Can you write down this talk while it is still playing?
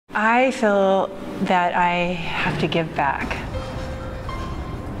I feel that I have to give back.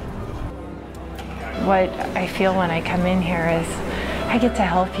 What I feel when I come in here is I get to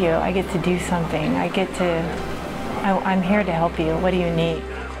help you. I get to do something. I'm here to help you. What do you need?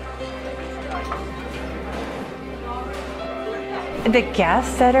 The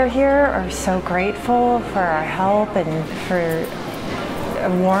guests that are here are so grateful for our help and for a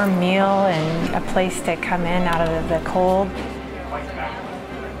warm meal and a place to come in out of the cold.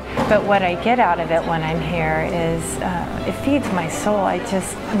 But what I get out of it when I'm here is it feeds my soul.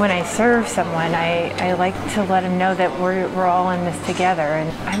 When I serve someone, I like to let them know that we're all in this together, and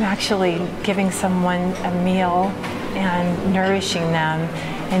I'm actually giving someone a meal and nourishing them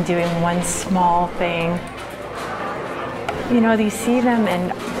and doing one small thing. You know, you see them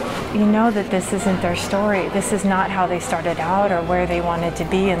and you know that this isn't their story. This is not how they started out or where they wanted to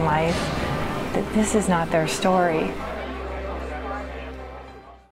be in life. That this is not their story.